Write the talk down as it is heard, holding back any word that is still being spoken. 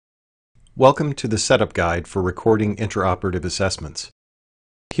Welcome to the setup guide for recording intraoperative assessments.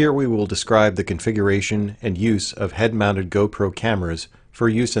 Here we will describe the configuration and use of head-mounted GoPro cameras for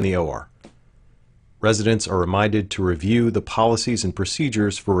use in the OR. Residents are reminded to review the policies and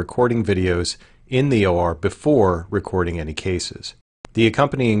procedures for recording videos in the OR before recording any cases. The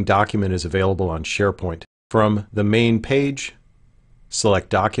accompanying document is available on SharePoint. From the main page,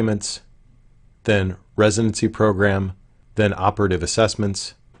 select Documents, then Residency Program, then Operative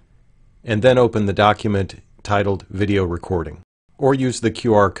Assessments, and then open the document titled Video Recording, or use the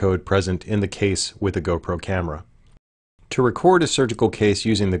QR code present in the case with a GoPro camera. To record a surgical case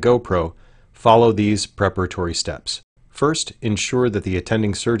using the GoPro, follow these preparatory steps. First, ensure that the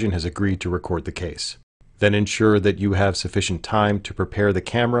attending surgeon has agreed to record the case. Then ensure that you have sufficient time to prepare the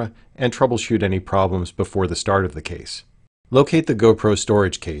camera and troubleshoot any problems before the start of the case. Locate the GoPro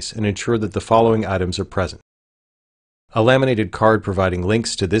storage case and ensure that the following items are present. A laminated card providing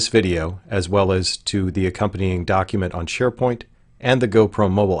links to this video, as well as to the accompanying document on SharePoint, and the GoPro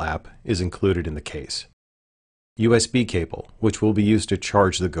mobile app is included in the case. USB cable, which will be used to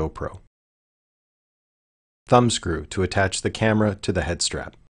charge the GoPro. Thumb screw to attach the camera to the head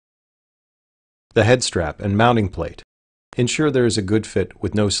strap. The head strap and mounting plate. Ensure there is a good fit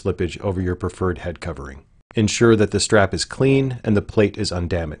with no slippage over your preferred head covering. Ensure that the strap is clean and the plate is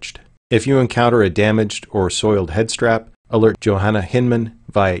undamaged. If you encounter a damaged or soiled head strap, alert Johanna Hinman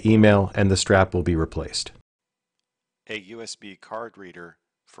via email and the strap will be replaced. A USB card reader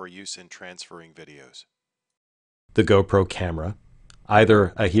for use in transferring videos. The GoPro camera,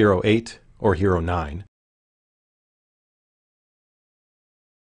 either a Hero 8 or Hero 9.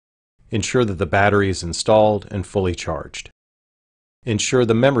 Ensure that the battery is installed and fully charged. Ensure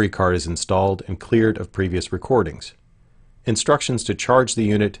the memory card is installed and cleared of previous recordings. Instructions to charge the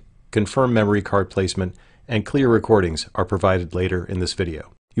unit, confirm memory card placement, and clear recordings are provided later in this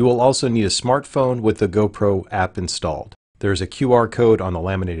video. You will also need a smartphone with the GoPro app installed. There is a QR code on the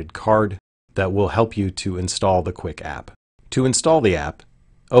laminated card that will help you to install the Quick app. To install the app,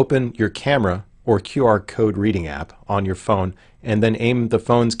 open your camera or QR code reading app on your phone and then aim the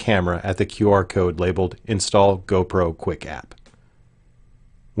phone's camera at the QR code labeled Install GoPro Quick app.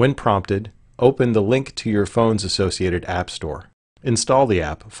 When prompted, open the link to your phone's associated app store. Install the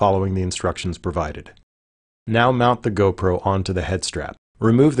app following the instructions provided. Now mount the GoPro onto the head strap.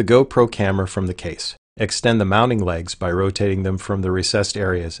 Remove the GoPro camera from the case. Extend the mounting legs by rotating them from the recessed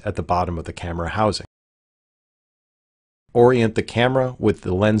areas at the bottom of the camera housing. Orient the camera with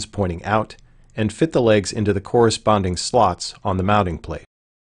the lens pointing out and fit the legs into the corresponding slots on the mounting plate.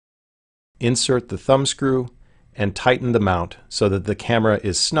 Insert the thumb screw and tighten the mount so that the camera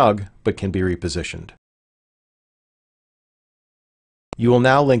is snug but can be repositioned. You will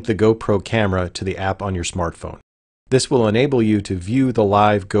now link the GoPro camera to the app on your smartphone. This will enable you to view the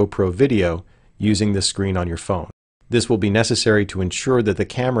live GoPro video using the screen on your phone. This will be necessary to ensure that the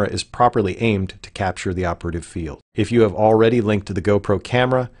camera is properly aimed to capture the operative field. If you have already linked to the GoPro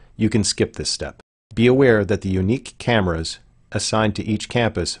camera, you can skip this step. Be aware that the unique cameras assigned to each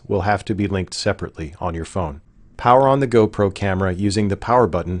campus will have to be linked separately on your phone. Power on the GoPro camera using the power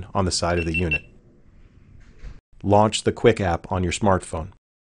button on the side of the unit. Launch the Quick app on your smartphone.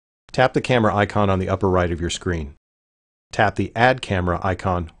 Tap the camera icon on the upper right of your screen. Tap the Add Camera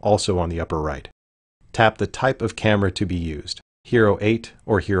icon also on the upper right. Tap the type of camera to be used, Hero 8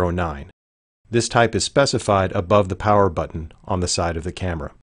 or Hero 9. This type is specified above the power button on the side of the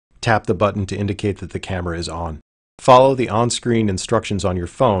camera. Tap the button to indicate that the camera is on. Follow the on-screen instructions on your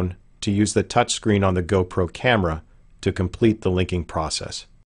phone to use the touchscreen on the GoPro camera to complete the linking process.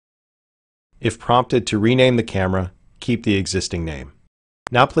 If prompted to rename the camera, keep the existing name.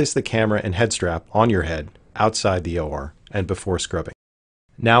 Now place the camera and head strap on your head outside the OR and before scrubbing.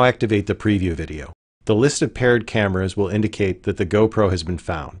 Now activate the preview video. The list of paired cameras will indicate that the GoPro has been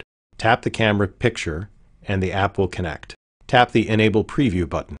found. Tap the camera picture and the app will connect. Tap the Enable Preview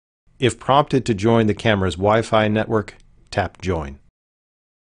button. If prompted to join the camera's Wi-Fi network, tap Join.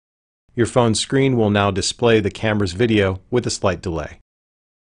 Your phone's screen will now display the camera's video with a slight delay.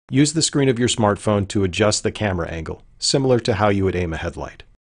 Use the screen of your smartphone to adjust the camera angle, similar to how you would aim a headlight.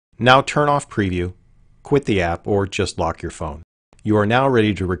 Now turn off Preview, quit the app, or just lock your phone. You are now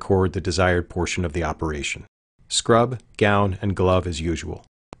ready to record the desired portion of the operation. Scrub, gown, and glove as usual.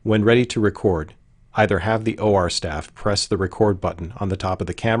 When ready to record, either have the OR staff press the record button on the top of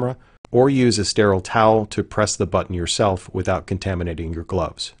the camera, or use a sterile towel to press the button yourself without contaminating your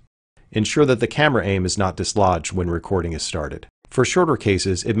gloves. Ensure that the camera aim is not dislodged when recording is started. For shorter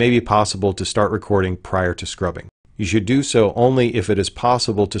cases, it may be possible to start recording prior to scrubbing. You should do so only if it is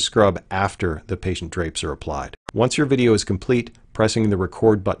possible to scrub after the patient drapes are applied. Once your video is complete, Pressing the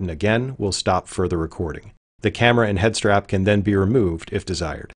record button again will stop further recording. The camera and head strap can then be removed if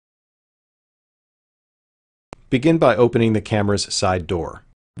desired. Begin by opening the camera's side door.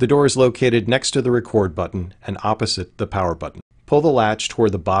 The door is located next to the record button and opposite the power button. Pull the latch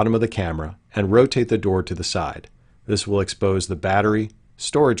toward the bottom of the camera and rotate the door to the side. This will expose the battery,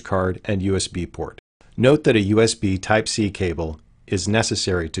 storage card, and USB port. Note that a USB Type-C cable is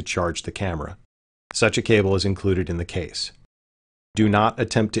necessary to charge the camera. Such a cable is included in the case. Do not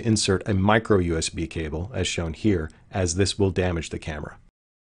attempt to insert a micro USB cable, as shown here, as this will damage the camera.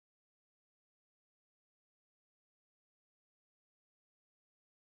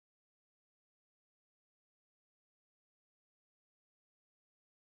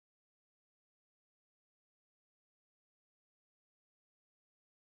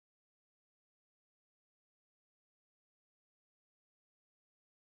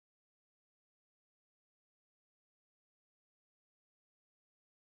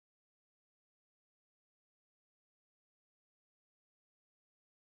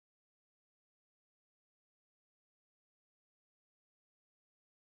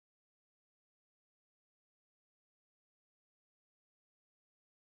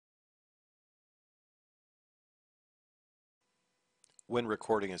 When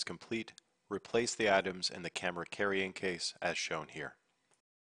recording is complete, replace the items in the camera carrying case as shown here.